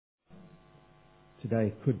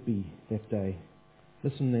today could be that day.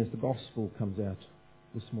 Listen as the gospel comes out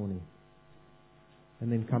this morning.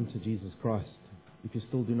 And then come to Jesus Christ if you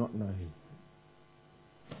still do not know Him.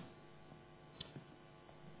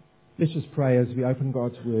 Let's just pray as we open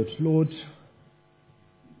God's Word. Lord,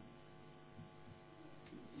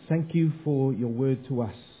 thank you for your Word to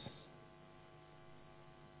us.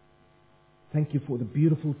 Thank you for the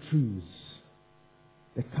beautiful truths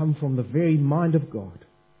that come from the very mind of God.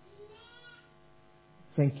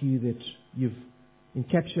 Thank you that you've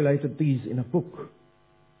encapsulated these in a book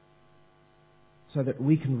so that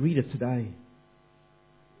we can read it today,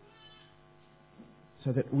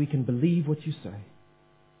 so that we can believe what you say,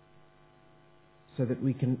 so that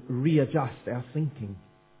we can readjust our thinking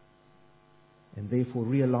and therefore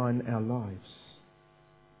realign our lives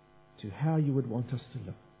to how you would want us to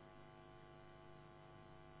live.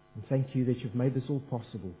 And thank you that you've made this all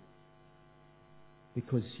possible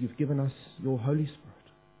because you've given us your Holy Spirit,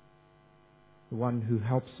 the one who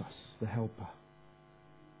helps us, the helper,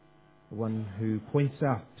 the one who points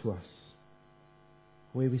out to us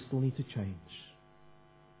where we still need to change,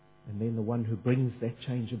 and then the one who brings that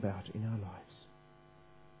change about in our lives.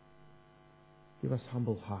 Give us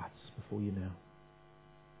humble hearts before you now.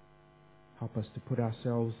 Help us to put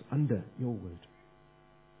ourselves under your word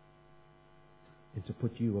and to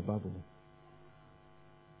put you above all.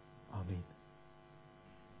 Amen.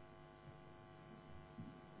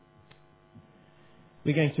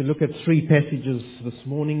 We're going to look at three passages this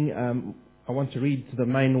morning. I want to read the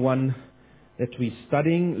main one that we're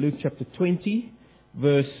studying, Luke chapter 20,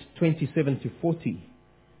 verse 27 to 40.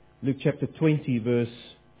 Luke chapter 20, verse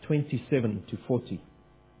 27 to 40.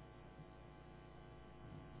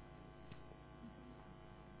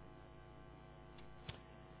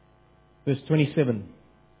 Verse 27.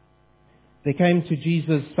 There came to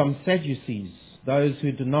Jesus some Sadducees, those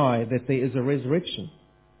who deny that there is a resurrection.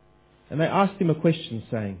 And they asked him a question,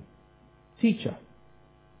 saying, Teacher,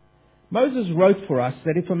 Moses wrote for us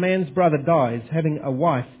that if a man's brother dies, having a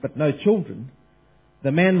wife but no children,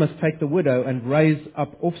 the man must take the widow and raise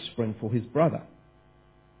up offspring for his brother.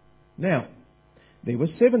 Now, there were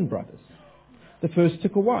 7 brothers. The first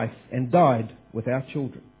took a wife and died without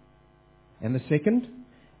children. And the second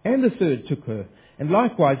and the third took her. And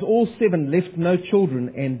likewise all 7 left no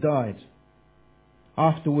children and died.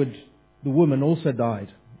 Afterward, the woman also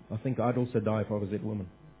died. I think I'd also die if I was that woman.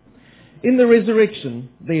 In the resurrection,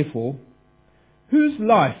 therefore, whose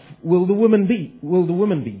life will the woman be?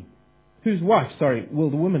 Whose wife, will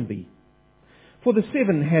the woman be? For the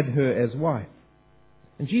 7 had her as wife.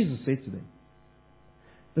 And Jesus said to them,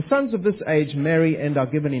 The sons of this age marry and are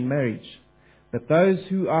given in marriage, but those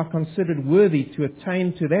who are considered worthy to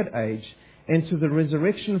attain to that age and to the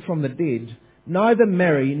resurrection from the dead neither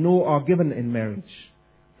marry nor are given in marriage,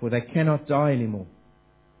 for they cannot die anymore,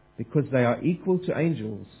 because they are equal to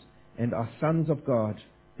angels and are sons of God,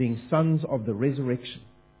 being sons of the resurrection.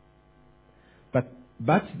 But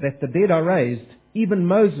that the dead are raised, even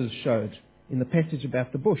Moses showed in the passage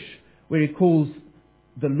about the bush, where he calls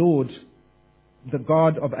the Lord the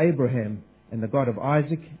God of Abraham and the God of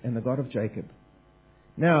Isaac and the God of Jacob.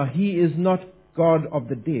 Now he is not God of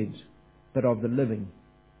the dead, but of the living,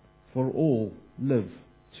 for all live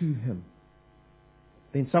to him.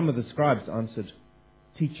 Then some of the scribes answered,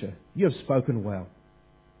 Teacher, you have spoken well.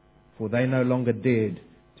 For they no longer dared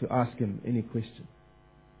to ask him any question.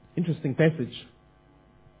 Interesting passage.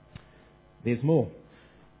 There's more.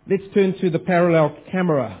 Let's turn to the parallel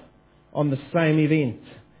camera on the same event.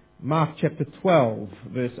 Mark chapter 12,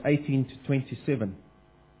 verse 18 to 27.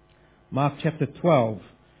 Mark chapter 12,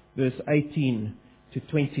 verse 18 to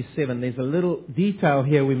 27. There's a little detail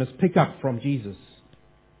here we must pick up from Jesus.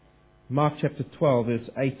 Mark chapter 12, verse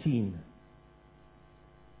 18.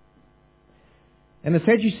 And the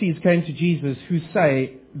Sadducees came to Jesus, who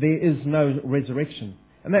say there is no resurrection.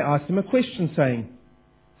 And they asked him a question, saying,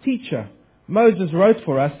 Teacher, Moses wrote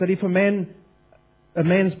for us that if a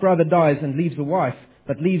man's brother dies and leaves a wife,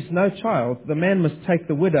 but leaves no child, the man must take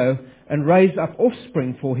the widow and raise up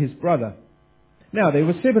offspring for his brother. Now there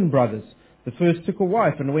were 7 brothers. The first took a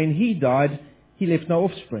wife, and when he died, he left no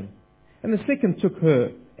offspring. And the second took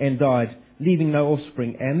her and died, leaving no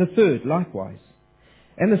offspring, and the third likewise.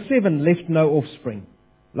 And the 7 left no offspring.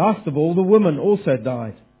 Last of all, the woman also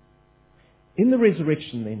died. In the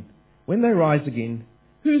resurrection then, when they rise again,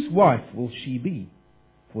 whose wife will she be?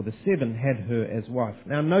 For the 7 had her as wife.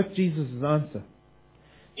 Now note Jesus' answer.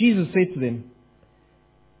 Jesus said to them,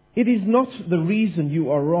 It is not the reason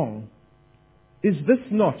you are wrong. Is this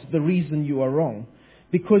not the reason you are wrong?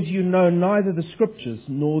 Because you know neither the Scriptures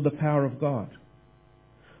nor the power of God.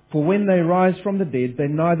 For when they rise from the dead, they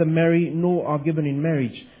neither marry nor are given in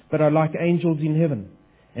marriage, but are like angels in heaven.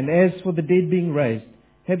 And as for the dead being raised,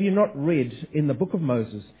 have you not read in the book of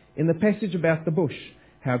Moses, in the passage about the bush,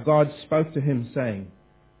 how God spoke to him, saying,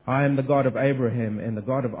 I am the God of Abraham, and the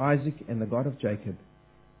God of Isaac, and the God of Jacob.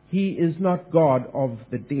 He is not God of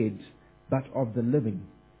the dead, but of the living.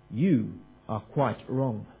 You are quite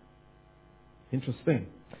wrong. Interesting.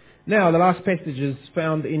 Now, the last passage is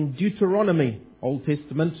found in Deuteronomy, Old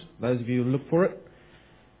Testament, those of you who look for it.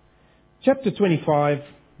 Chapter 25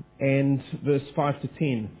 and verse 5 to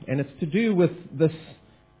 10. And it's to do with this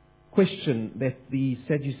question that the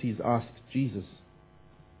Sadducees asked Jesus.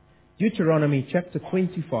 Deuteronomy chapter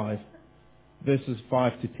 25, verses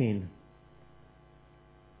 5 to 10.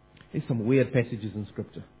 There's some weird passages in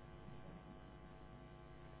Scripture.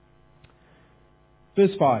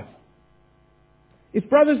 Verse 5. If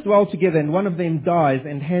brothers dwell together and one of them dies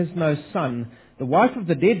and has no son, the wife of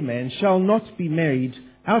the dead man shall not be married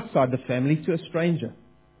outside the family to a stranger.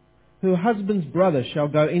 Her husband's brother shall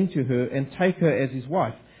go into her and take her as his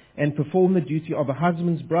wife and perform the duty of a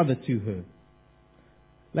husband's brother to her.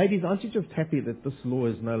 Ladies, aren't you just happy that this law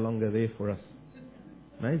is no longer there for us?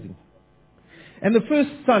 Amazing. And the first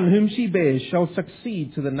son whom she bears shall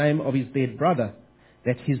succeed to the name of his dead brother,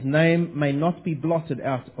 that his name may not be blotted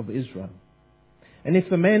out of Israel. And if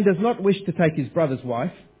the man does not wish to take his brother's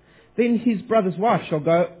wife, then his brother's wife shall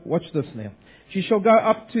go, watch this now, she shall go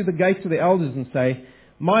up to the gate of the elders and say,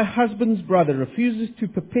 my husband's brother refuses to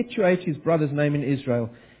perpetuate his brother's name in Israel.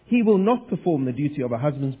 He will not perform the duty of a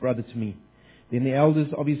husband's brother to me. Then the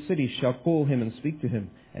elders of his city shall call him and speak to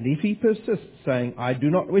him. And if he persists, saying, I do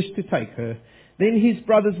not wish to take her, then his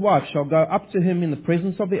brother's wife shall go up to him in the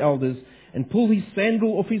presence of the elders and pull his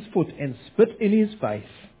sandal off his foot and spit in his face.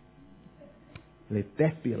 Let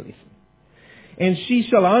that be a lesson. And she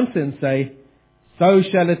shall answer and say, so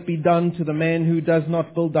shall it be done to the man who does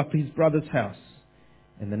not build up his brother's house.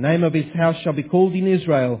 And the name of his house shall be called in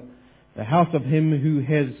Israel, the house of him who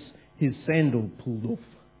has his sandal pulled off.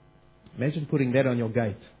 Imagine putting that on your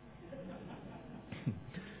gate.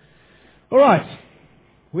 All right.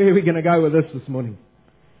 Where are we going to go with this morning?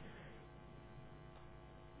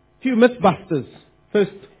 Few mythbusters.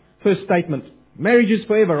 First statement. Marriage is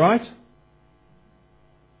forever, right?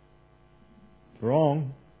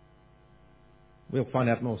 Wrong. We'll find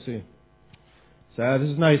out more soon. So this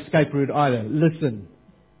is no escape route either. Listen.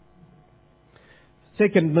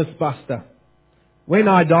 Second mythbuster. When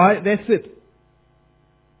I die, that's it.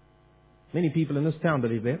 Many people in this town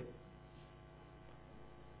believe that.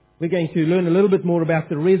 We're going to learn a little bit more about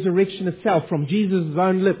the resurrection itself from Jesus'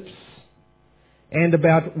 own lips, and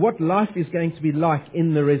about what life is going to be like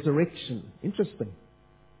in the resurrection. Interesting.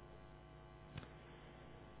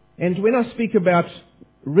 And when I speak about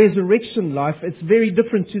resurrection life, it's very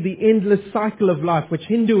different to the endless cycle of life, which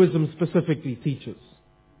Hinduism specifically teaches.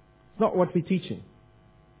 It's not what we're teaching.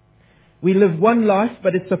 We live one life,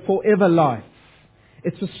 but it's a forever life.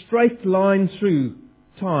 It's a straight line through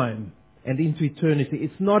time and into eternity.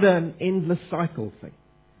 It's not an endless cycle thing.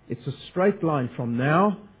 It's a straight line from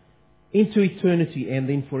now into eternity and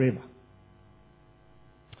then forever.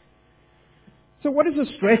 So what is the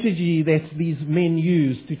strategy that these men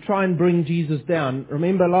use to try and bring Jesus down?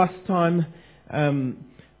 Remember last time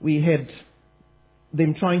we had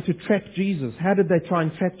them trying to trap Jesus. How did they try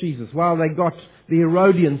and trap Jesus? Well, they got the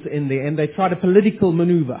Herodians in there and they tried a political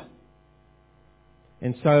maneuver.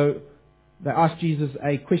 And so they asked Jesus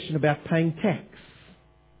a question about paying tax.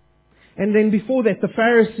 And then before that, the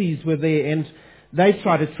Pharisees were there and they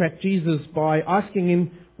tried to trap Jesus by asking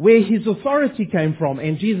him where his authority came from.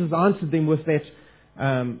 And Jesus answered them with that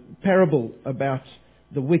parable about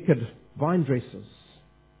the wicked vine dressers.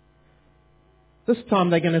 This time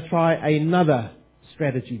they're going to try another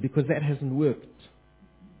strategy because that hasn't worked.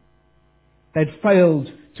 They'd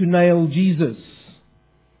failed to nail Jesus.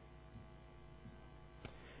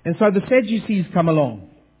 And so the Sadducees come along.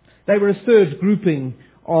 They were a third grouping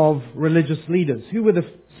of religious leaders. Who were the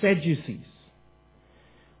Sadducees?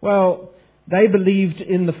 Well, they believed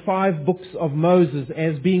in the 5 books of Moses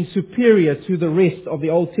as being superior to the rest of the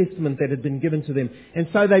Old Testament that had been given to them. And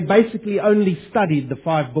so they basically only studied the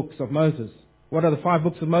 5 books of Moses. What are the 5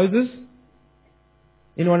 books of Moses?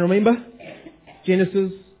 Anyone remember?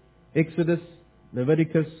 Genesis, Exodus,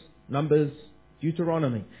 Leviticus, Numbers,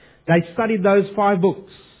 Deuteronomy. They studied those 5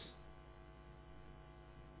 books.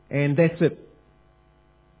 And that's it.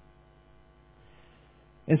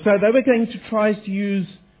 And so they were going to try to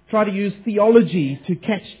use theology to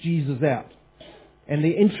catch Jesus out. And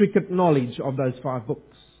the intricate knowledge of those 5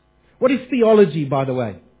 books. What is theology, by the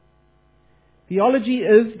way? Theology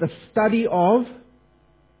is the study of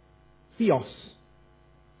Theos,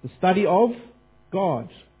 the study of God.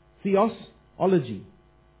 Theosology,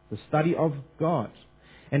 the study of God.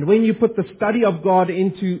 And when you put the study of God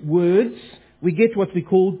into words, we get what we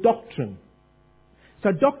call doctrine.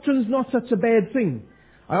 So doctrine is not such a bad thing.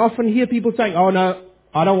 I often hear people saying, oh no,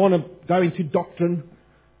 I don't want to go into doctrine.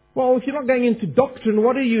 Well, if you're not going into doctrine,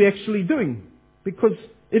 what are you actually doing? Because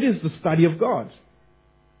it is the study of God.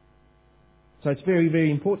 So it's very,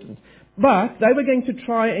 very important. But they were going to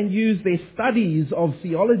try and use their studies of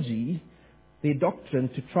theology, their doctrine,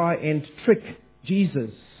 to try and trick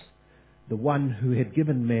Jesus, the one who had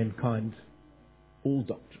given mankind all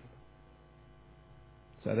doctrine.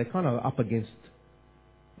 So they're kind of up against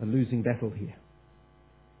a losing battle here.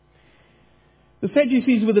 The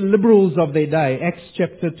Sadducees were the liberals of their day. Acts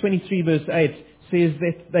chapter 23 verse 8 says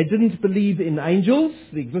that they didn't believe in angels,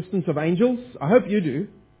 the existence of angels. I hope you do.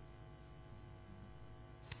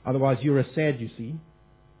 Otherwise you're a Sadducee.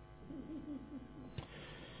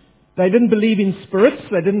 They didn't believe in spirits.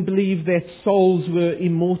 They didn't believe that souls were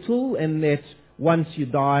immortal and that once you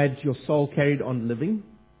died, your soul carried on living.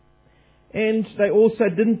 And they also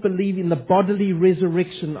didn't believe in the bodily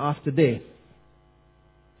resurrection after death.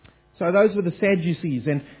 So those were the Sadducees.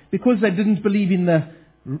 And because they didn't believe in the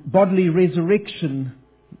bodily resurrection,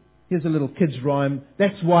 here's a little kid's rhyme,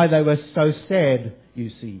 that's why they were so sad, you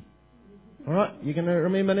see. Alright, you going to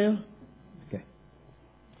remember now? Okay.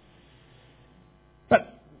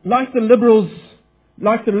 But like the liberals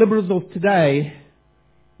of today,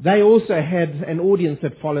 they also had an audience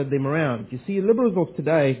that followed them around. You see, liberals of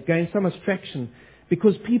today gain so much traction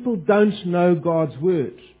because people don't know God's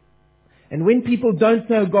Word. And when people don't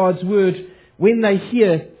know God's Word, when they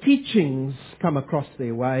hear teachings come across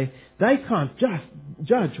their way, they can't just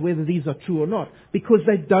judge whether these are true or not because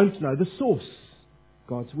they don't know the source,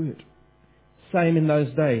 God's Word. Same in those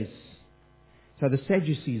days. So the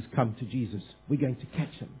Sadducees come to Jesus. We're going to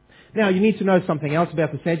catch him. Now you need to know something else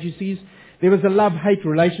about the Sadducees. There was a love-hate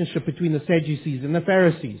relationship between the Sadducees and the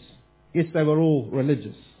Pharisees. Yes, they were all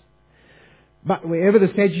religious. But wherever the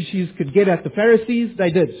Sadducees could get at the Pharisees,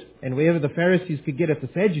 they did. And wherever the Pharisees could get at the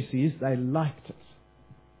Sadducees, they liked it.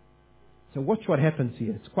 So watch what happens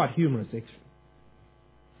here. It's quite humorous, actually.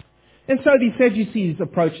 And so the Sadducees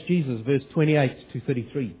approach Jesus, verse 28 to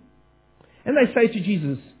 33. And they say to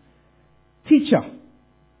Jesus, Teacher,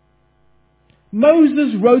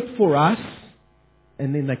 Moses wrote for us,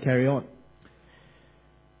 and then they carry on.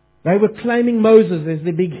 They were claiming Moses as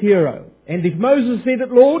their big hero. And if Moses said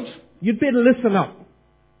it, Lord, you'd better listen up.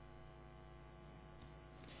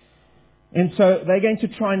 And so they're going to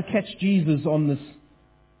try and catch Jesus on this,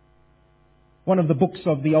 one of the books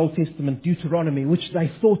of the Old Testament, Deuteronomy, which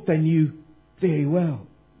they thought they knew very well.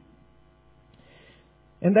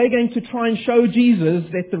 And they're going to try and show Jesus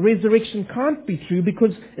that the resurrection can't be true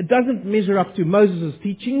because it doesn't measure up to Moses'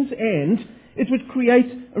 teachings, and it would create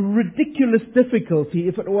a ridiculous difficulty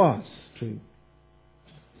if it was true.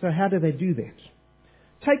 So how do they do that?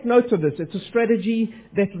 Take note of this. It's a strategy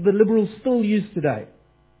that the liberals still use today.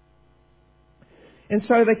 And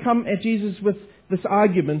so they come at Jesus with this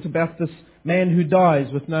argument about this man who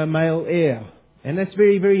dies with no male heir. And that's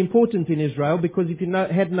very, very important in Israel because if you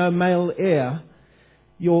had no male heir,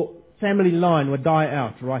 your family line would die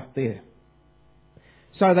out right there.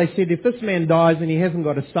 So they said, if this man dies and he hasn't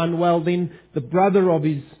got a son, well then the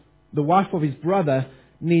wife of his brother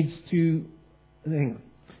needs to,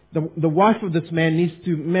 the wife of this man needs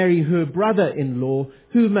to marry her brother-in-law,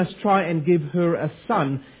 who must try and give her a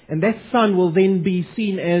son. And that son will then be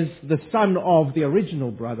seen as the son of the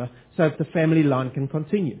original brother, so that the family line can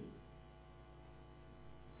continue.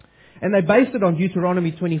 And they based it on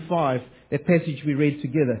Deuteronomy 25, that passage we read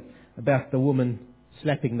together about the woman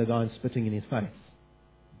slapping the guy and spitting in his face.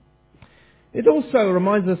 It also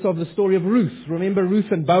reminds us of the story of Ruth. Remember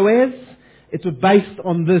Ruth and Boaz? It was based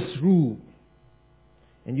on this rule.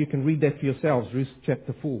 And you can read that for yourselves, Ruth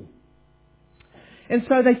chapter 4. And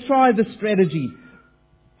so they try this strategy,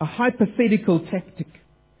 a hypothetical tactic,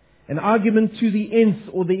 an argument to the nth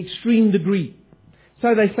or the extreme degree.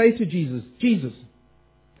 So they say to Jesus,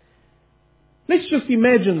 let's just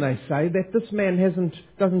imagine, they say, that this man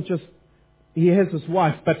he has his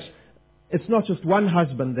wife, but it's not just one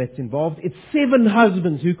husband that's involved. It's 7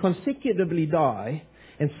 husbands who consecutively die.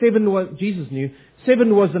 And 7 was, Jesus knew,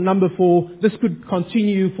 7 was the number for, this could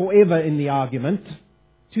continue forever in the argument,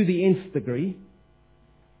 to the nth degree.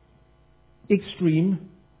 Extreme.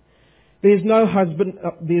 There's no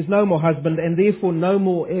more husband, and therefore no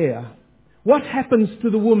more heir. What happens to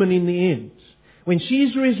the woman in the end? When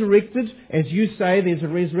she's resurrected, as you say, there's a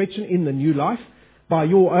resurrection in the new life, by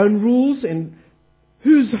your own rules, and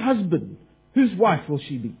whose husband, whose wife will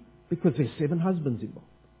she be? Because there's 7 husbands involved.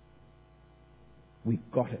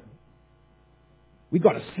 We've got it. We've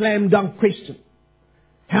got a slam dunk question.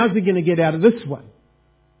 How's he going to get out of this one?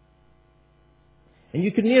 And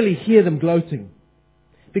you can nearly hear them gloating.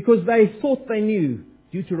 Because they thought they knew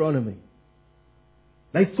Deuteronomy.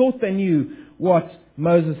 They thought they knew what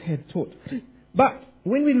Moses had taught. But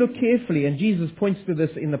when we look carefully, and Jesus points to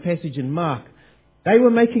this in the passage in Mark, they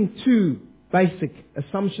were making 2 basic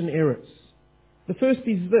assumption errors. The first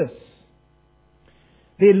is this.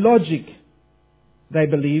 Their logic, they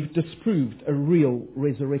believed, disproved a real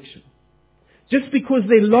resurrection. Just because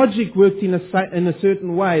their logic worked in a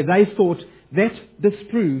certain way, they thought that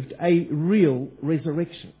disproved a real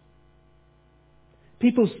resurrection.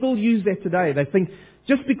 People still use that today. They think,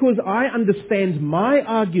 just because I understand my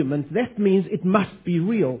argument, that means it must be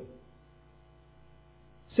real.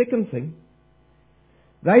 Second thing,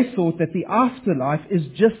 they thought that the afterlife is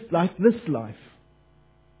just like this life.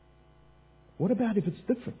 What about if it's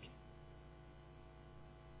different?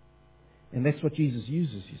 And that's what Jesus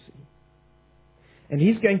uses, you see. And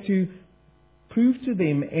He's going to prove to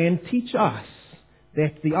them and teach us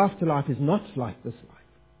that the afterlife is not like this life.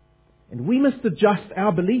 And we must adjust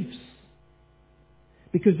our beliefs.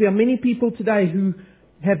 Because there are many people today who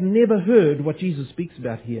have never heard what Jesus speaks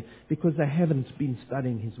about here because they haven't been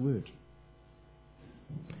studying His Word.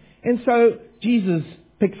 And so Jesus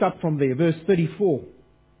picks up from there, verse 34.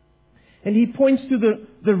 And He points to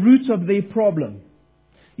the root of their problem.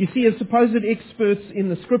 You see, as supposed experts in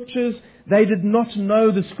the Scriptures, they did not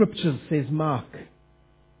know the Scriptures, says Mark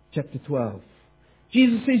chapter 12.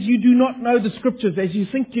 Jesus says, you do not know the Scriptures as you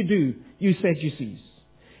think you do, you Sadducees.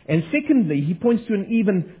 And secondly, He points to an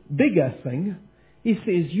even bigger thing. He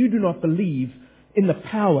says, you do not believe in the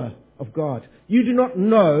power of God. You do not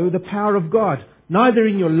know the power of God, neither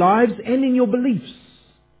in your lives and in your beliefs.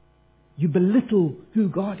 You belittle who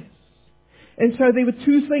God is. And so there were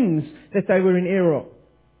 2 things that they were in error of.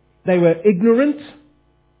 They were ignorant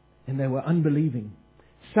and they were unbelieving.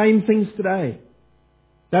 Same things today.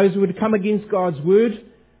 Those who would come against God's Word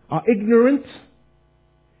are ignorant,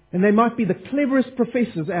 and they might be the cleverest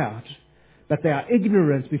professors out, but they are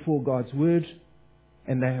ignorant before God's Word,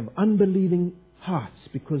 and they have unbelieving hearts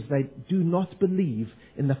because they do not believe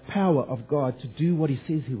in the power of God to do what He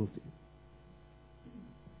says He will do.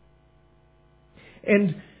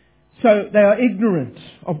 And so they are ignorant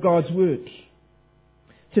of God's Word.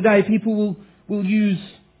 Today people will use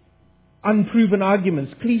unproven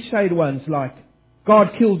arguments, cliched ones like,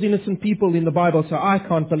 God kills innocent people in the Bible, so I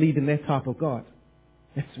can't believe in that type of God.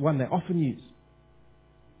 That's one they often use.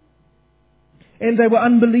 And they were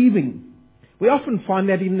unbelieving. We often find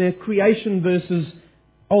that in the creation versus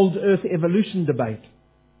old earth evolution debate.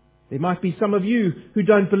 There might be some of you who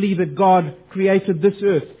don't believe that God created this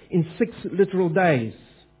earth in 6 literal days.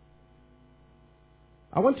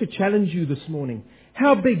 I want to challenge you this morning.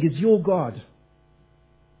 How big is your God?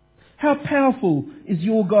 How powerful is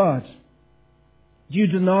your God? Do you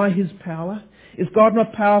deny His power? Is God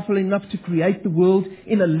not powerful enough to create the world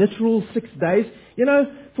in a literal 6 days? You know,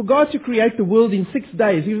 for God to create the world in 6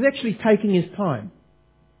 days, He was actually taking His time.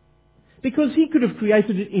 Because He could have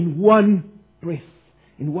created it in one breath,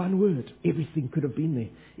 in one word. Everything could have been there.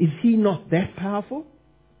 Is He not that powerful?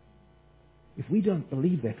 If we don't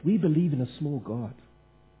believe that, we believe in a small God.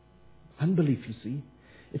 Unbelief, you see.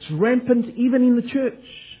 It's rampant even in the church.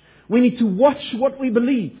 We need to watch what we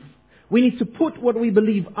believe. We need to put what we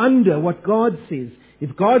believe under what God says.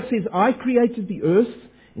 If God says, I created the earth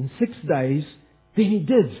in 6 days, then He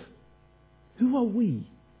did. Who are we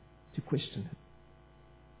to question Him?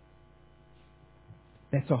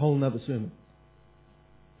 That's a whole other sermon.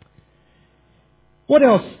 What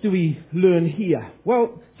else do we learn here?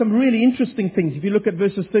 Well, some really interesting things. If you look at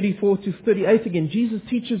verses 34 to 38 again, Jesus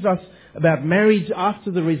teaches us about marriage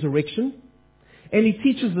after the resurrection. And He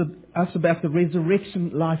teaches us about the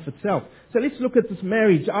resurrection life itself. So let's look at this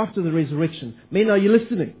marriage after the resurrection. Men, are you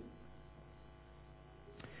listening?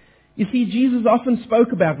 You see, Jesus often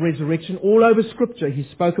spoke about resurrection. All over Scripture, He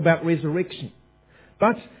spoke about resurrection.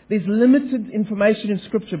 But there's limited information in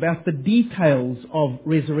Scripture about the details of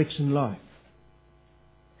resurrection life.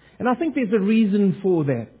 And I think there's a reason for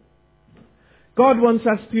that. God wants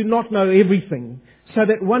us to not know everything, so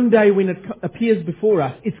that one day when it appears before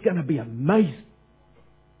us, it's going to be amazing.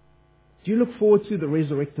 Do you look forward to the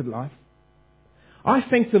resurrected life? I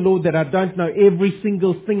thank the Lord that I don't know every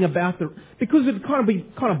single thing about because it would kind of be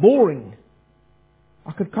kind of boring.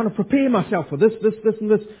 I could kind of prepare myself for this,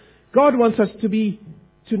 and this. God wants us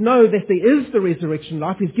to know that there is the resurrection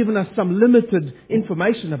life. He's given us some limited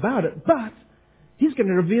information about it, but He's going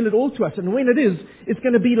to reveal it all to us. And when it is, it's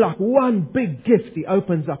going to be like one big gift He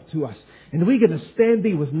opens up to us. And we're going to stand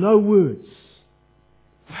there with no words.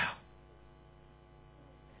 Wow.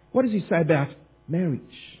 What does He say about marriage?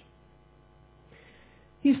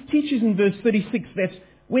 He teaches in verse 36 that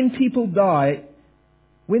when people die,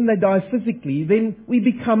 when they die physically, then we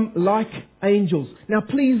become like angels. Now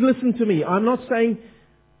please listen to me. I'm not saying,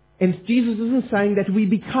 and Jesus isn't saying that we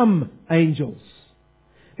become angels.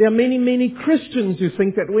 There are many, many Christians who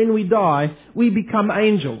think that when we die, we become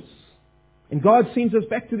angels. And God sends us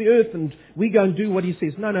back to the earth and we go and do what He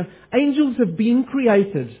says. No. Angels have been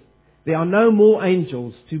created. There are no more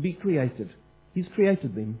angels to be created. He's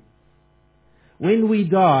created them. When we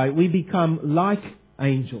die, we become like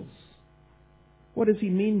angels. What does He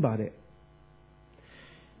mean by that?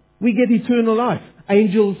 We get eternal life.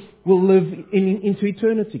 Angels will live into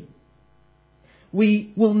eternity.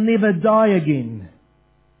 We will never die again.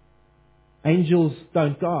 Angels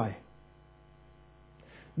don't die.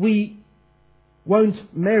 We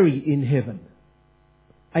won't marry in heaven.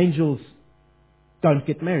 Angels don't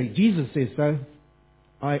get married. Jesus says so.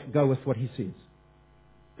 I go with what He says.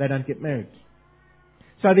 They don't get married.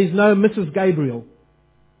 So there's no Mrs. Gabriel.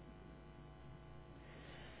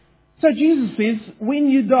 So Jesus says, when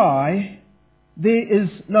you die, there is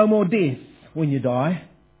no more death when you die,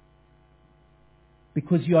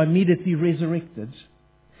 because you are immediately resurrected.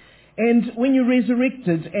 And when you're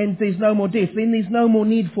resurrected and there's no more death, then there's no more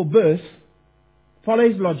need for birth. Follow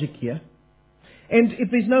His logic here. And if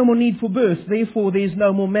there's no more need for birth, therefore there's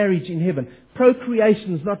no more marriage in heaven.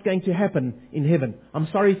 Procreation is not going to happen in heaven. I'm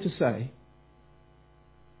sorry to say.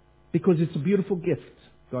 Because it's a beautiful gift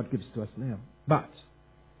God gives to us now. But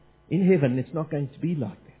in heaven, it's not going to be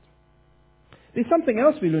like that. There's something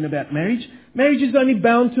else we learn about marriage. Marriage is only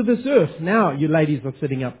bound to this earth. Now, you ladies are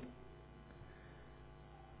sitting up.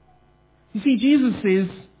 You see, Jesus says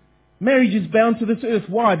marriage is bound to this earth.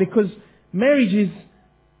 Why? Because marriage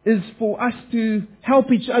is for us to help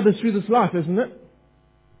each other through this life, isn't it?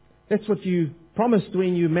 That's what you promised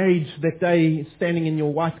when you married that day, standing in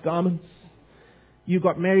your white garments. You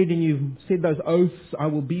got married and you said those oaths, I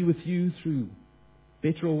will be with you through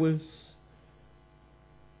better or worse.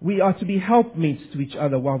 We are to be helpmeets to each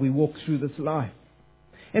other while we walk through this life.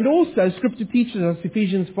 And also, Scripture teaches us,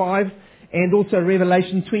 Ephesians 5 and also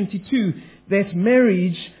Revelation 22, that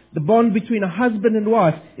marriage, the bond between a husband and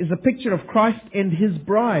wife, is a picture of Christ and His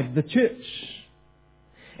bride, the church.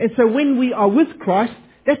 And so when we are with Christ,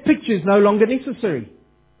 that picture is no longer necessary,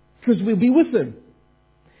 because we'll be with Him.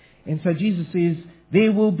 And so Jesus says,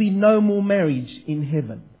 there will be no more marriage in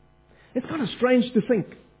heaven. It's kind of strange to think.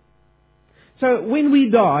 So when we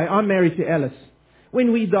die, I'm married to Alice.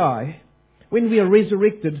 When we die, when we are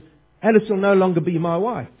resurrected, Alice will no longer be my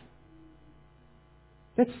wife.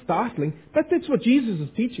 That's startling, but that's what Jesus is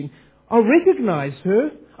teaching. I'll recognize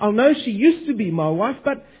her. I'll know she used to be my wife,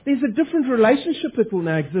 but there's a different relationship that will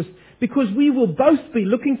now exist because we will both be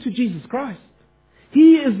looking to Jesus Christ.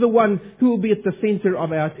 He is the one who will be at the center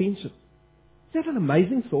of our attention. Is that an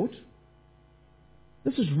amazing thought?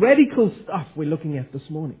 This is radical stuff we're looking at this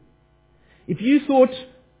morning. If you thought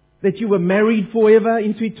that you were married forever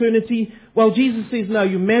into eternity, well, Jesus says, no,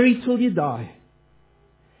 you're married till you die.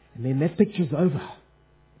 And then that picture's over.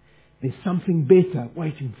 There's something better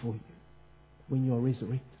waiting for you when you're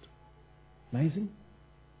resurrected. Amazing.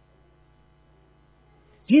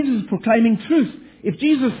 Jesus is proclaiming truth. If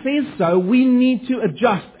Jesus says so, we need to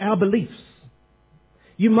adjust our beliefs.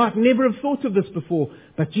 You might never have thought of this before,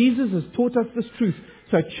 but Jesus has taught us this truth.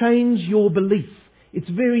 So change your belief. It's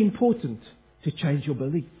very important to change your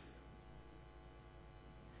belief.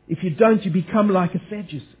 If you don't, you become like a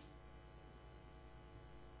Sadducee.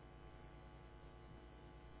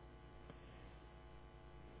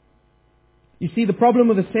 You see, the problem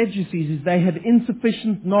with the Sadducees is they had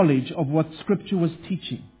insufficient knowledge of what Scripture was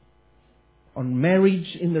teaching on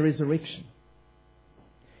marriage in the resurrection.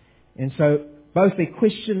 And so both their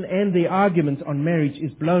question and their argument on marriage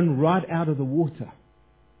is blown right out of the water.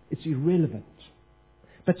 It's irrelevant.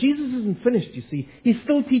 But Jesus isn't finished, you see. He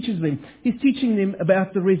still teaches them. He's teaching them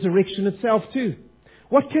about the resurrection itself too.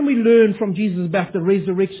 What can we learn from Jesus about the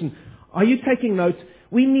resurrection? Are you taking note?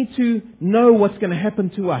 We need to know what's going to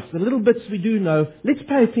happen to us. The little bits we do know, let's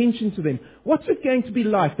pay attention to them. What's it going to be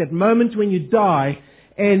like, that moment when you die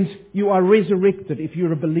and you are resurrected if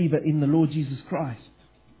you're a believer in the Lord Jesus Christ?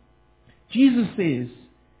 Jesus says,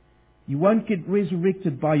 you won't get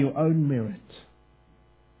resurrected by your own merit,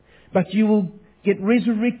 but you will get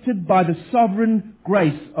resurrected by the sovereign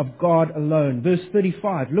grace of God alone. Verse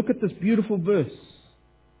 35. Look at this beautiful verse.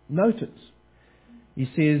 Note it. He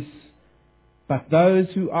says, But those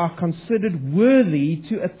who are considered worthy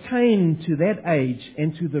to attain to that age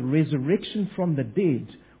and to the resurrection from the dead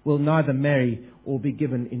will neither marry or be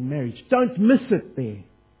given in marriage. Don't miss it there.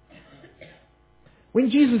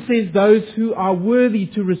 When Jesus says those who are worthy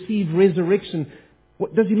to receive resurrection,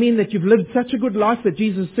 what does he mean? That you've lived such a good life that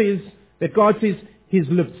Jesus says, that God says, he's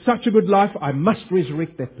lived such a good life, I must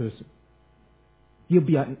resurrect that person. He'll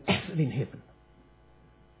be an asset in heaven.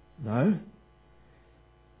 No.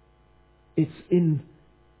 It's in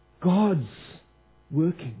God's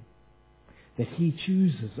working that He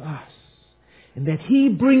chooses us. And that He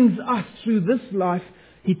brings us through this life.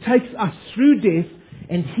 He takes us through death.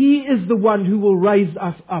 And He is the one who will raise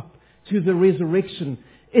us up to the resurrection.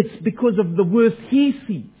 It's because of the worth He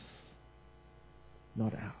sees,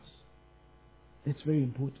 not ours. That's very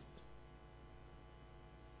important.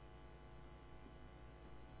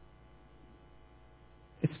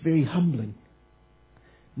 It's very humbling.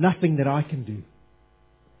 Nothing that I can do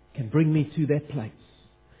can bring me to that place.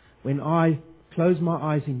 When I close my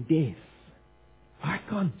eyes in death, I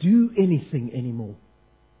can't do anything anymore.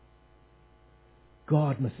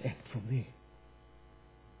 God must act from there.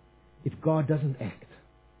 If God doesn't act,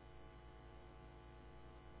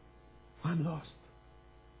 I'm lost.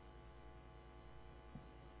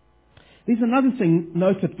 There's another thing,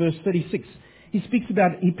 note at verse 36. He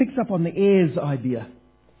picks up on the heirs idea.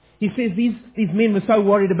 He says these men were so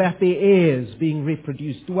worried about their heirs being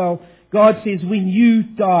reproduced. Well, God says when you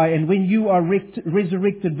die and when you are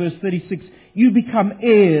resurrected, verse 36, you become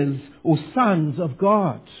heirs or sons of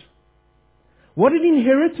God. What an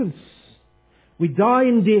inheritance! We die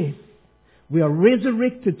in death. We are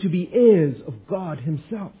resurrected to be heirs of God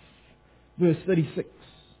Himself. Verse 36.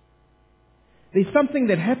 There's something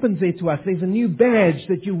that happens there to us. There's a new badge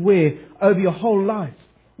that you wear over your whole life.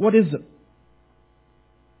 What is it?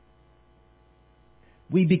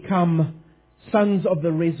 We become sons of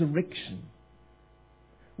the resurrection.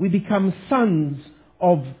 We become sons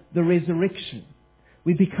of the resurrection.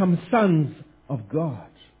 We become sons of God.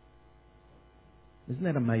 Isn't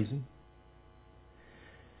that amazing?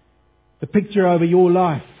 The picture over your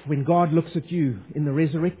life when God looks at you in the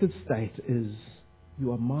resurrected state is,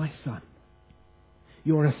 you are my son.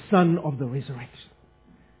 You are a son of the resurrection.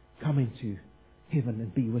 Come into heaven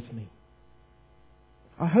and be with me.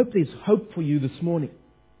 I hope there's hope for you this morning.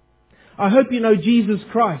 I hope you know Jesus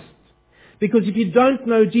Christ. Because if you don't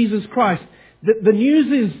know Jesus Christ, the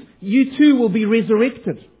news is you too will be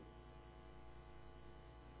resurrected.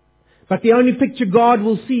 But the only picture God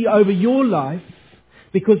will see over your life,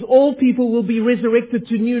 because all people will be resurrected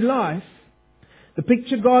to new life, the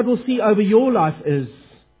picture God will see over your life is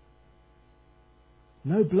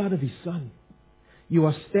no blood of His Son. You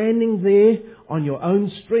are standing there on your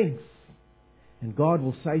own strength. And God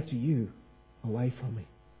will say to you, away from me.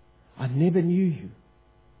 I never knew you.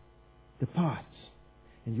 Depart.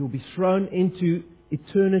 And you'll be thrown into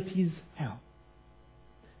eternity's hell.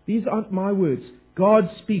 These aren't my words. God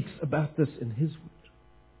speaks about this in His word.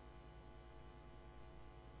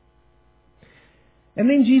 And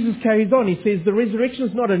then Jesus carries on. He says, the resurrection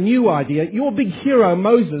is not a new idea. Your big hero,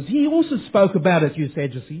 Moses, he also spoke about it, you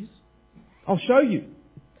Sadducees. I'll show you.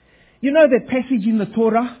 You know that passage in the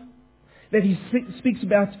Torah that he speaks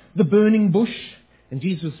about the burning bush? And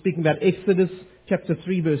Jesus was speaking about Exodus chapter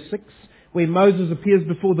 3 verse 6, where Moses appears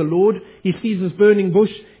before the Lord. He sees this burning bush.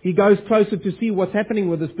 He goes closer to see what's happening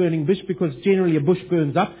with this burning bush, because generally a bush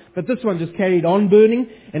burns up. But this one just carried on burning.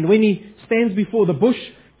 And when he stands before the bush,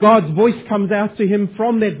 God's voice comes out to him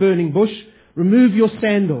from that burning bush. Remove your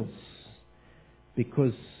sandals,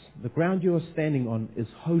 because the ground you are standing on is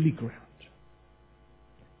holy ground.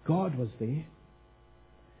 God was there.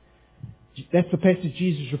 That's the passage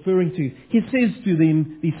Jesus is referring to. He says to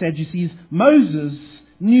them, the Sadducees, Moses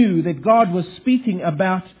knew that God was speaking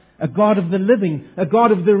about a God of the living, a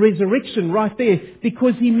God of the resurrection right there,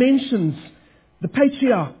 because he mentions the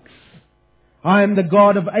patriarchs. I am the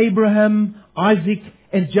God of Abraham, Isaac,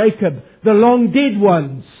 and Jacob, the long dead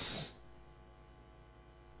ones.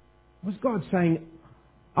 Was God saying,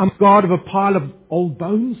 I'm God of a pile of old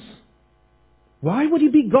bones? Why would He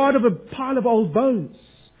be God of a pile of old bones?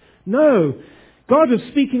 No. God was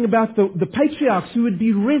speaking about the patriarchs who would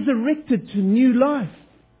be resurrected to new life.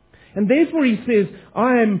 And therefore He says,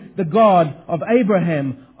 I am the God of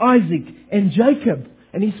Abraham, Isaac, and Jacob.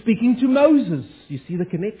 And He's speaking to Moses. You see the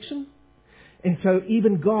connection? And so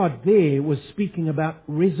even God there was speaking about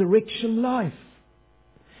resurrection life.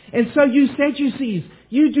 And so you Sadducees,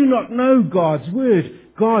 you do not know God's word.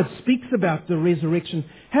 God speaks about the resurrection.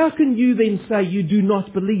 How can you then say you do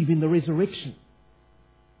not believe in the resurrection?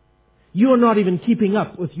 You are not even keeping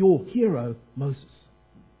up with your hero, Moses.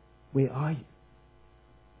 Where are you?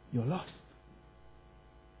 you're lost.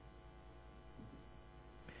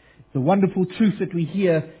 The wonderful truth that we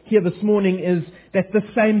hear here this morning is that the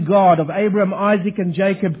same God of Abraham, Isaac and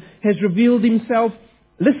Jacob has revealed Himself,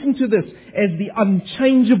 listen to this, as the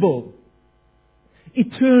unchangeable,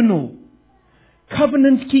 eternal,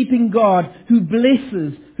 covenant-keeping God who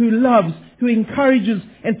blesses, who loves, who encourages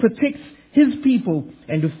and protects His people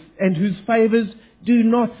and whose favours do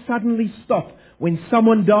not suddenly stop when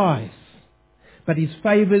someone dies, but His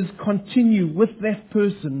favours continue with that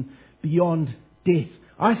person beyond death.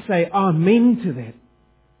 I say amen to that.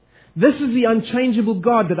 This is the unchangeable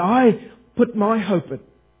God that I put my hope in.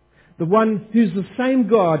 The one who's the same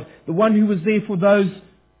God, the one who was there for those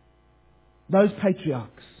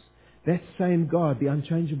patriarchs. That same God, the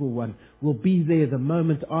unchangeable one, will be there the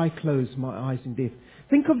moment I close my eyes in death.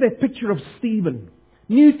 Think of that picture of Stephen.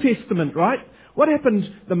 New Testament, right? What happened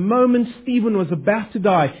the moment Stephen was about to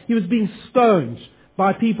die? He was being stoned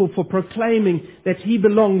by people for proclaiming that he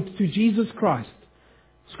belonged to Jesus Christ.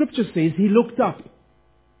 Scripture says he looked up.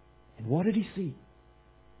 And what did he see?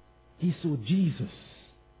 He saw Jesus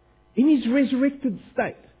in His resurrected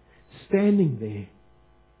state, standing there,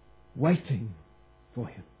 waiting for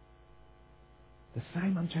him. The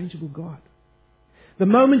same unchangeable God. The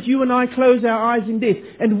moment you and I close our eyes in death,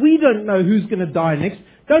 and we don't know who's going to die next,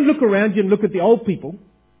 don't look around you and look at the old people.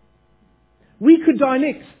 We could die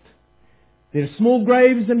next. There are small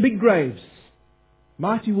graves and big graves.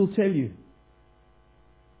 Marty will tell you.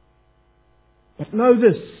 But know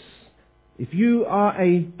this, if you are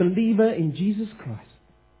a believer in Jesus Christ,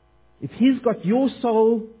 if He's got your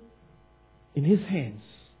soul in His hands,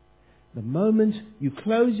 the moment you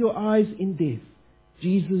close your eyes in death,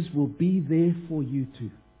 Jesus will be there for you too.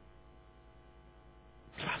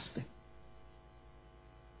 Trust Him.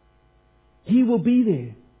 He will be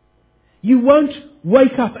there. You won't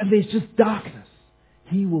wake up and there's just darkness.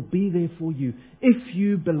 He will be there for you. If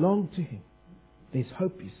you belong to Him, there's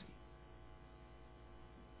hope, you see.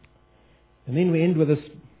 And then we end with this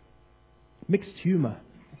mixed humour.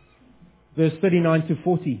 Verse 39 to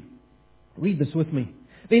 40. Read this with me.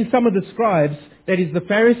 Then some of the scribes, that is the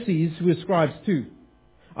Pharisees who were scribes too,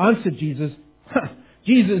 answered Jesus,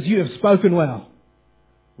 Jesus, you have spoken well.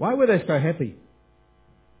 Why were they so happy?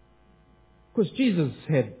 Because Jesus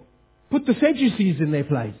had put the Sadducees in their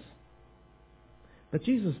place. But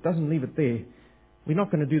Jesus doesn't leave it there. We're not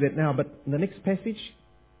going to do that now, but in the next passage,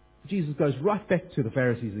 Jesus goes right back to the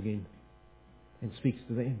Pharisees again and speaks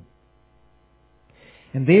to them.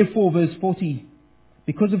 And therefore, verse 40,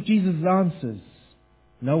 because of Jesus' answers,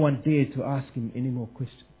 no one dared to ask Him any more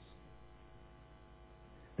questions.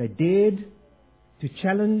 They dared to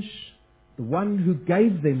challenge the one who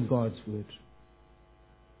gave them God's word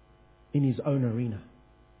in His own arena.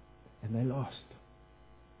 And they lost.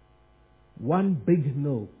 One big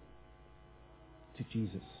no to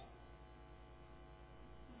Jesus.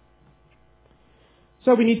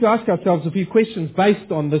 So we need to ask ourselves a few questions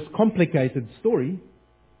based on this complicated story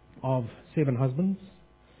of 7 husbands.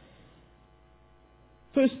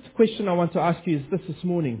 First question I want to ask you is this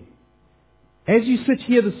morning. As you sit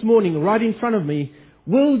here this morning, right in front of me,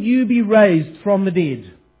 will you be raised from the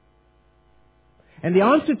dead? And the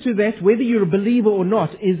answer to that, whether you're a believer or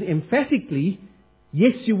not, is emphatically,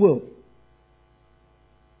 yes, you will.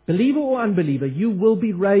 Believer or unbeliever, you will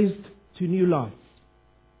be raised to new life.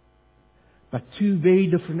 But 2 very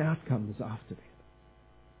different outcomes after that.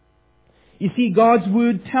 You see, God's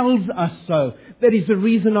Word tells us so. That is the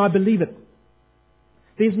reason I believe it.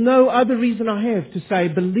 There's no other reason I have to say,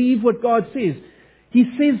 believe what God says. He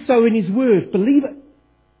says so in His Word. Believe it.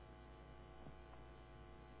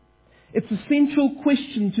 It's a central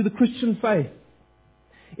question to the Christian faith.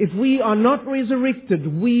 If we are not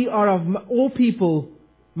resurrected, we are of all people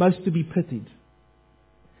most to be pitied.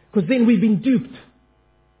 Because then we've been duped.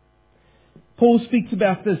 Paul speaks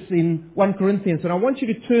about this in 1 Corinthians, and I want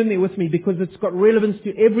you to turn there with me because it's got relevance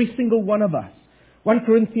to every single one of us. 1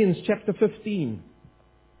 Corinthians chapter 15,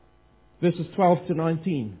 verses 12 to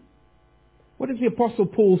 19. What does the Apostle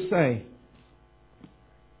Paul say?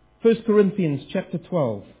 1 Corinthians chapter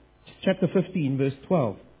 15, verse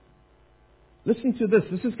 12. Listen to this.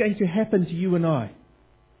 This is going to happen to you and I.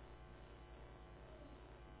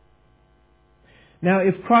 Now,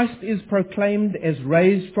 if Christ is proclaimed as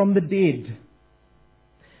raised from the dead,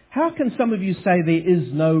 how can some of you say there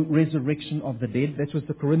is no resurrection of the dead? That was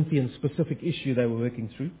the Corinthians specific issue they were working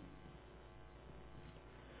through.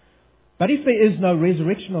 But if there is no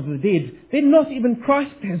resurrection of the dead, then not even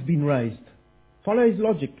Christ has been raised. Follow his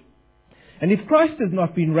logic. And if Christ has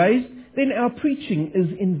not been raised, then our preaching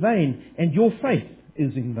is in vain, and your faith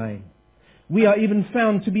is in vain. We are even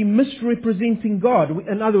found to be misrepresenting God.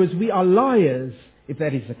 In other words, we are liars if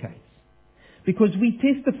that is the case. Because we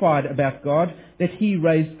testified about God that He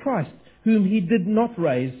raised Christ, whom He did not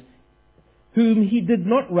raise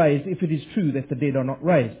if it is true that the dead are not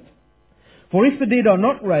raised. For if the dead are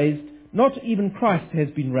not raised, not even Christ has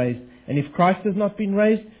been raised. And if Christ has not been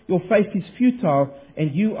raised, your faith is futile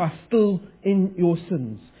and you are still in your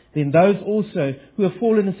sins. Then those also who have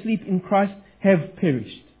fallen asleep in Christ have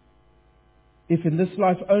perished. If in this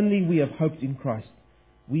life only we have hoped in Christ,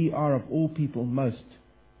 we are of all people most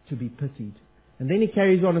to be pitied. And then he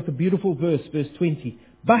carries on with a beautiful verse 20.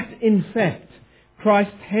 But in fact,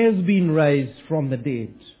 Christ has been raised from the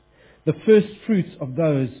dead, the first fruits of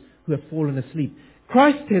those who have fallen asleep.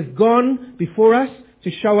 Christ has gone before us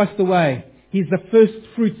to show us the way. He's the first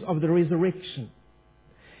fruits of the resurrection.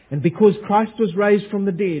 And because Christ was raised from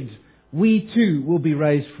the dead, we too will be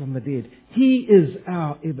raised from the dead. He is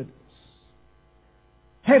our evidence.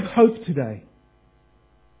 Have hope today.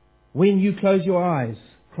 When you close your eyes,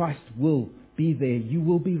 Christ will be there. You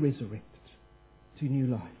will be resurrected to new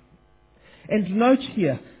life. And note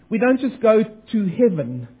here, we don't just go to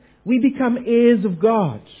heaven. We become heirs of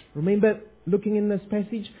God. Remember looking in this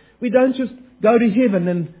passage? We don't just go to heaven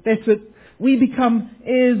and that's it. We become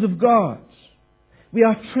heirs of God. We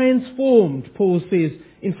are transformed, Paul says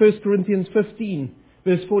in 1 Corinthians 15,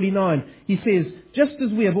 verse 49. He says, just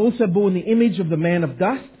as we have also borne the image of the man of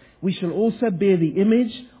dust, we shall also bear the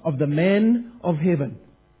image of the man of heaven.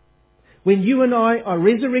 When you and I are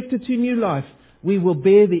resurrected to new life, we will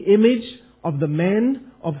bear the image of the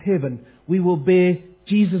man of heaven. We will bear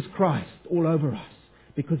Jesus Christ all over us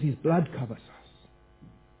because His blood covers us.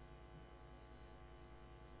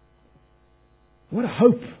 What a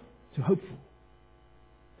hope to hope for.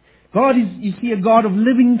 God is, you see, a God of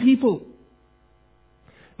living people.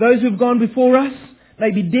 Those who have gone before us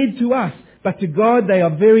may be dead to us, but to God they are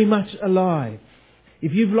very much alive.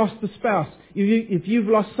 If you've lost a spouse, if you've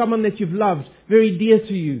lost someone that you've loved, very dear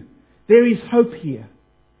to you, there is hope here.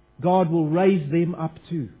 God will raise them up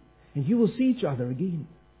too. And you will see each other again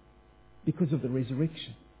because of the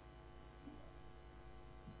resurrection.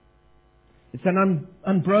 It's an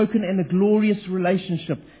unbroken and a glorious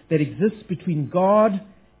relationship that exists between God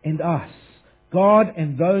and us. God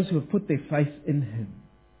and those who have put their faith in Him.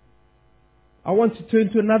 I want to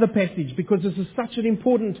turn to another passage because this is such an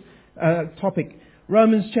important topic.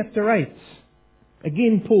 Romans chapter 8.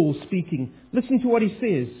 Again, Paul speaking. Listen to what he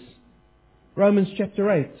says. Romans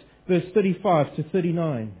chapter 8, verse 35 to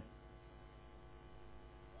 39.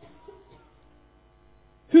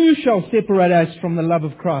 Who shall separate us from the love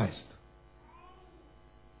of Christ?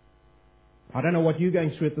 I don't know what you're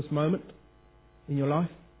going through at this moment in your life.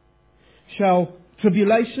 Shall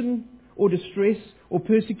tribulation or distress or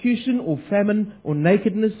persecution or famine or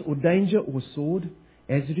nakedness or danger or sword?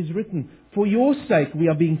 As it is written, for your sake we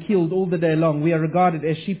are being killed all the day long. We are regarded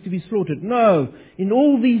as sheep to be slaughtered. No, in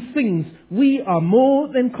all these things we are more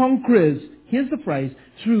than conquerors. Here's the phrase,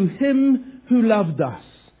 through Him who loved us.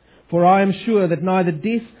 For I am sure that neither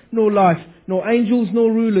death nor life, nor angels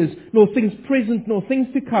nor rulers, nor things present nor things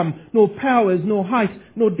to come, nor powers, nor height,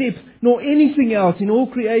 nor depth, nor anything else in all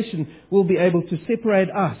creation will be able to separate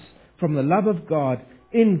us from the love of God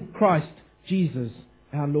in Christ Jesus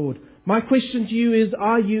our Lord. My question to you is,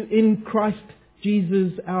 are you in Christ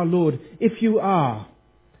Jesus our Lord? If you are,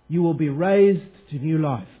 you will be raised to new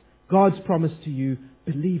life. God's promise to you,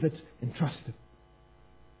 believe it and trust it.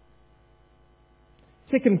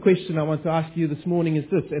 Second question I want to ask you this morning is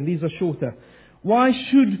this, and these are shorter. Why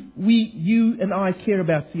should you and I care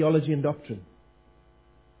about theology and doctrine?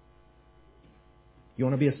 You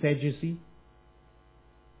want to be a Sadducee?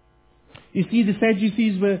 You see, the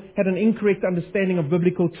Sadducees had an incorrect understanding of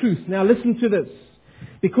biblical truth. Now listen to this.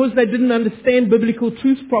 Because they didn't understand biblical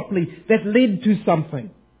truth properly, that led to something.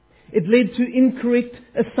 It led to incorrect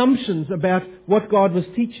assumptions about what God was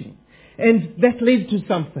teaching. And that led to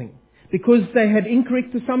something. Because they had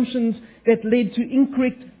incorrect assumptions, that led to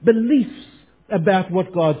incorrect beliefs about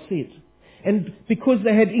what God said. And because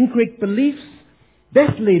they had incorrect beliefs,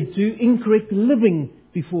 that led to incorrect living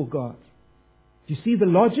before God. Do you see the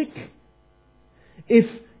logic? If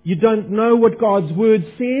you don't know what God's Word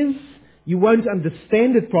says, you won't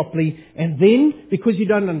understand it properly. And then, because you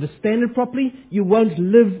don't understand it properly, you won't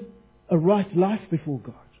live a right life before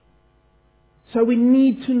God. So we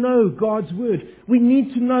need to know God's Word. We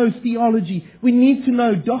need to know theology. We need to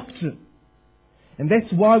know doctrine. And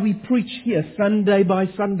that's why we preach here Sunday by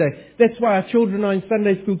Sunday. That's why our children are in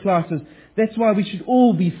Sunday school classes. That's why we should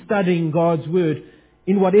all be studying God's Word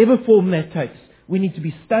in whatever form that takes. We need to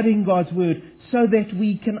be studying God's Word so that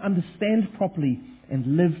we can understand properly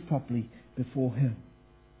and live properly before Him.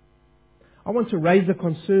 I want to raise a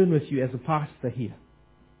concern with you as a pastor here.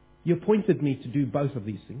 You appointed me to do both of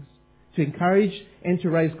these things, to encourage and to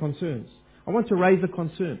raise concerns. I want to raise a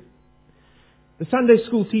concern. The Sunday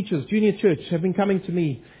school teachers, junior church, have been coming to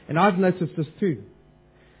me, and I've noticed this too.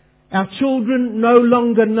 Our children no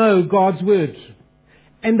longer know God's Word.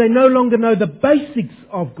 And they no longer know the basics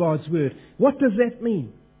of God's Word. What does that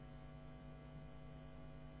mean?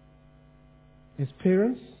 As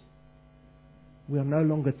parents, we are no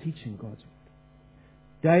longer teaching God's Word.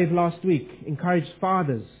 Dave last week encouraged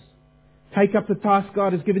fathers, take up the task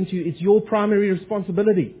God has given to you. It's your primary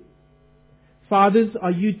responsibility. Fathers,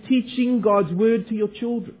 are you teaching God's Word to your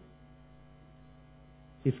children?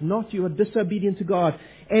 If not, you are disobedient to God.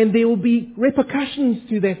 And there will be repercussions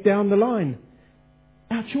to that down the line.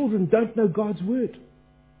 Our children don't know God's Word.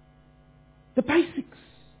 The basics.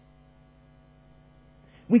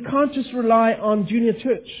 We can't just rely on junior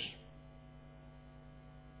church.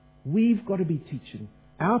 We've got to be teaching.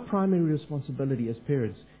 Our primary responsibility as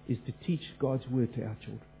parents is to teach God's Word to our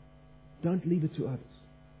children. Don't leave it to others.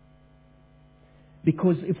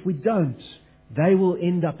 Because if we don't, they will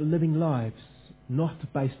end up living lives not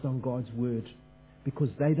based on God's Word, because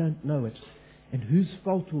they don't know it. And whose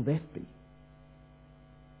fault will that be?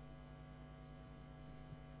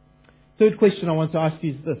 Third question I want to ask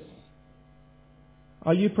you is this.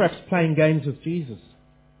 Are you perhaps playing games with Jesus?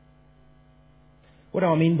 What do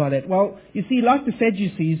I mean by that? Well, you see, like the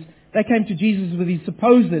Sadducees, they came to Jesus with these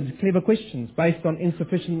supposed clever questions based on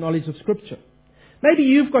insufficient knowledge of Scripture. Maybe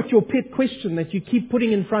you've got your pet question that you keep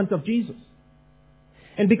putting in front of Jesus.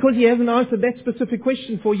 And because He hasn't answered that specific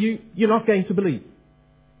question for you, you're not going to believe.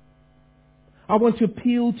 I want to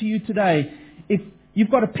appeal to you today. If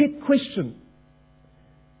you've got a pet question,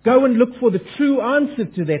 go and look for the true answer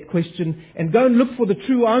to that question, and go and look for the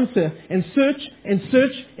true answer, and search and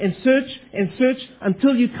search and search and search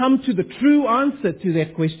until you come to the true answer to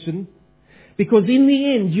that question. Because in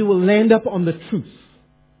the end, you will land up on the truth.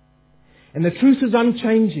 And the truth is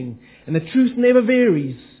unchanging, and the truth never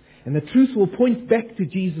varies, and the truth will point back to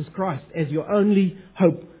Jesus Christ as your only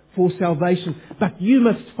hope for salvation. But you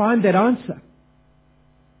must find that answer.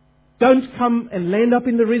 Don't come and land up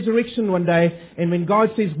in the resurrection one day, and when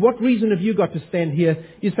God says, what reason have you got to stand here?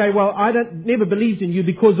 You say, well, I never believed in you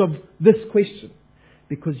because of this question.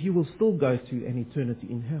 Because you will still go to an eternity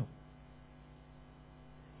in hell.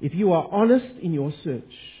 If you are honest in your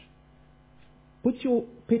search, put your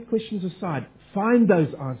pet questions aside. Find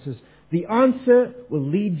those answers. The answer will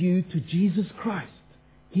lead you to Jesus Christ.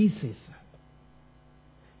 He says so.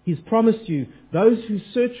 He's promised you, those who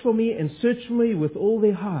search for me and search for me with all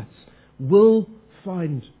their hearts will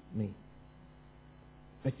find me.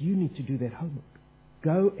 But you need to do that homework.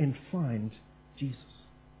 Go and find Jesus.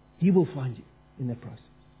 He will find you in that process.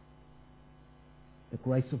 The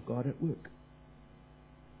grace of God at work.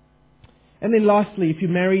 And then lastly, if you're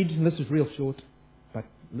married, and this is real short, but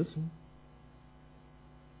listen.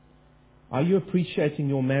 Are you appreciating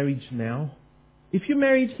your marriage now? If you're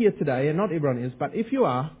married here today, and not everyone is, but if you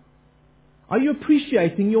are you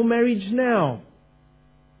appreciating your marriage now?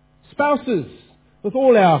 Spouses, with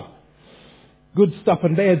all our good stuff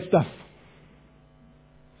and bad stuff.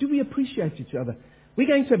 Do we appreciate each other? We're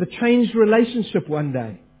going to have a changed relationship one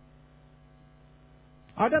day.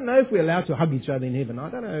 I don't know if we're allowed to hug each other in heaven. I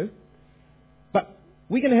don't know. But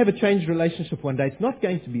we're going to have a changed relationship one day. It's not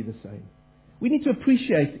going to be the same. We need to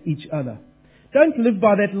appreciate each other. Don't live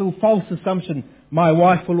by that little false assumption, my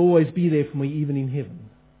wife will always be there for me even in heaven.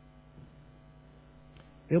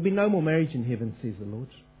 There'll be no more marriage in heaven, says the Lord.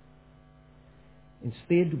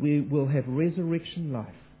 Instead, we will have resurrection life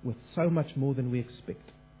with so much more than we expect.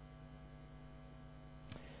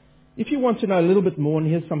 If you want to know a little bit more, and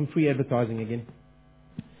here's some free advertising again.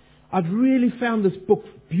 I've really found this book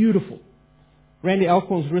beautiful. Randy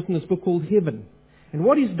Alcorn's written this book called Heaven. And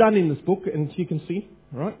what he's done in this book, and you can see,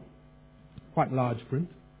 right? Quite large print.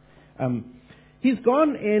 He's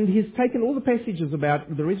gone and he's taken all the passages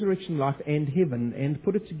about the resurrection life and heaven and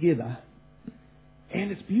put it together.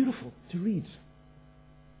 And it's beautiful to read.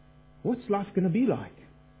 What's life going to be like?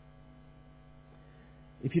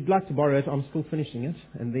 If you'd like to borrow it, I'm still finishing it,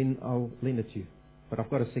 and then I'll lend it to you. But I've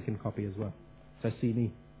got a second copy as well. So see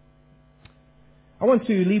me. I want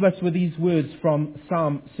to leave us with these words from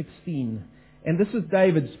Psalm 16. And this is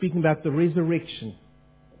David speaking about the resurrection.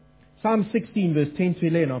 Psalm 16, verse 10 to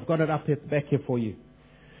 11. I've got it up at the back here for you.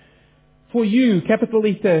 For you, capital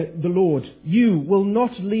letter, the Lord, you will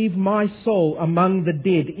not leave my soul among the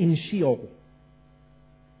dead in Sheol,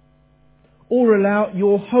 or allow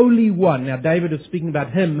your Holy One. Now David is speaking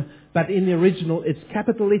about him, but in the original it's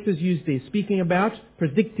capital letters used there, speaking about,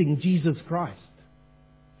 predicting Jesus Christ.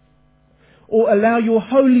 Or allow your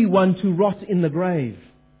Holy One to rot in the grave.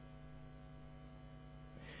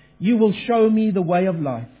 You will show me the way of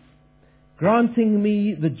life, granting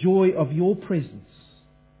me the joy of your presence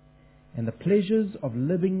and the pleasures of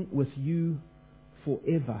living with you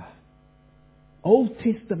forever. Old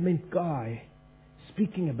Testament guy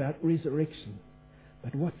speaking about resurrection.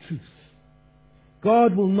 But what truth?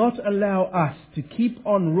 God will not allow us to keep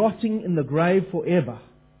on rotting in the grave forever.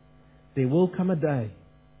 There will come a day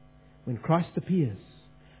when Christ appears,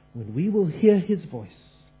 when we will hear His voice,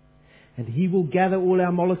 and He will gather all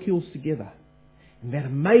our molecules together. And that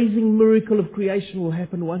amazing miracle of creation will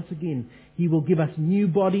happen once again. He will give us new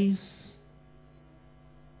bodies,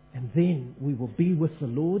 and then we will be with the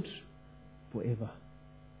Lord forever.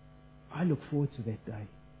 I look forward to that day.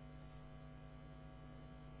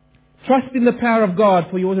 Trust in the power of God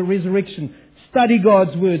for your resurrection. Study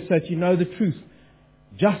God's word so that you know the truth.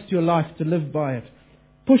 Just your life to live by it.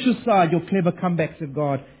 Push aside your clever comebacks at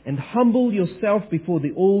God and humble yourself before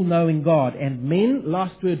the all-knowing God. And men,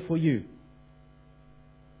 last word for you.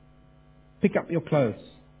 Pick up your clothes.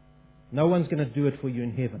 No one's going to do it for you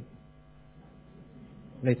in heaven.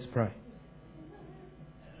 Let's pray.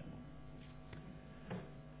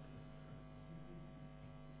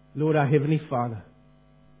 Lord, our Heavenly Father,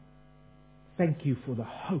 thank you for the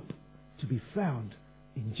hope to be found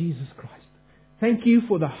in Jesus Christ. Thank you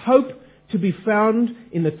for the hope to be found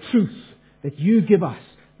in the truth that you give us.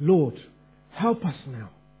 Lord, help us now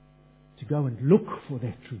to go and look for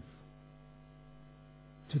that truth,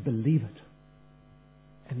 to believe it,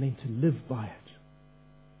 and then to live by it,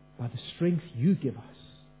 by the strength you give us.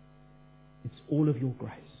 It's all of your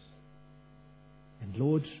grace. And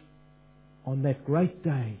Lord, on that great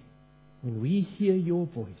day, when we hear your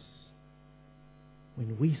voice,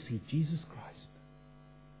 when we see Jesus Christ,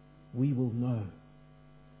 we will know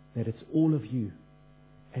that it's all of you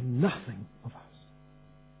and nothing of us.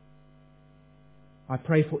 I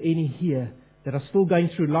pray for any here that are still going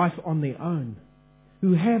through life on their own,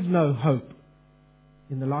 who have no hope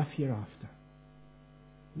in the life hereafter.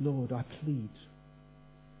 Lord, I plead,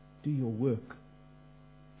 do your work.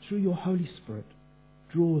 Through your Holy Spirit,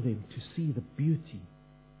 draw them to see the beauty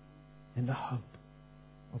and the hope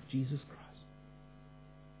of Jesus Christ.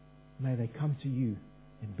 May they come to you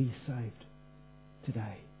and be saved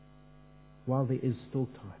today, while there is still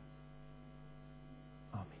time.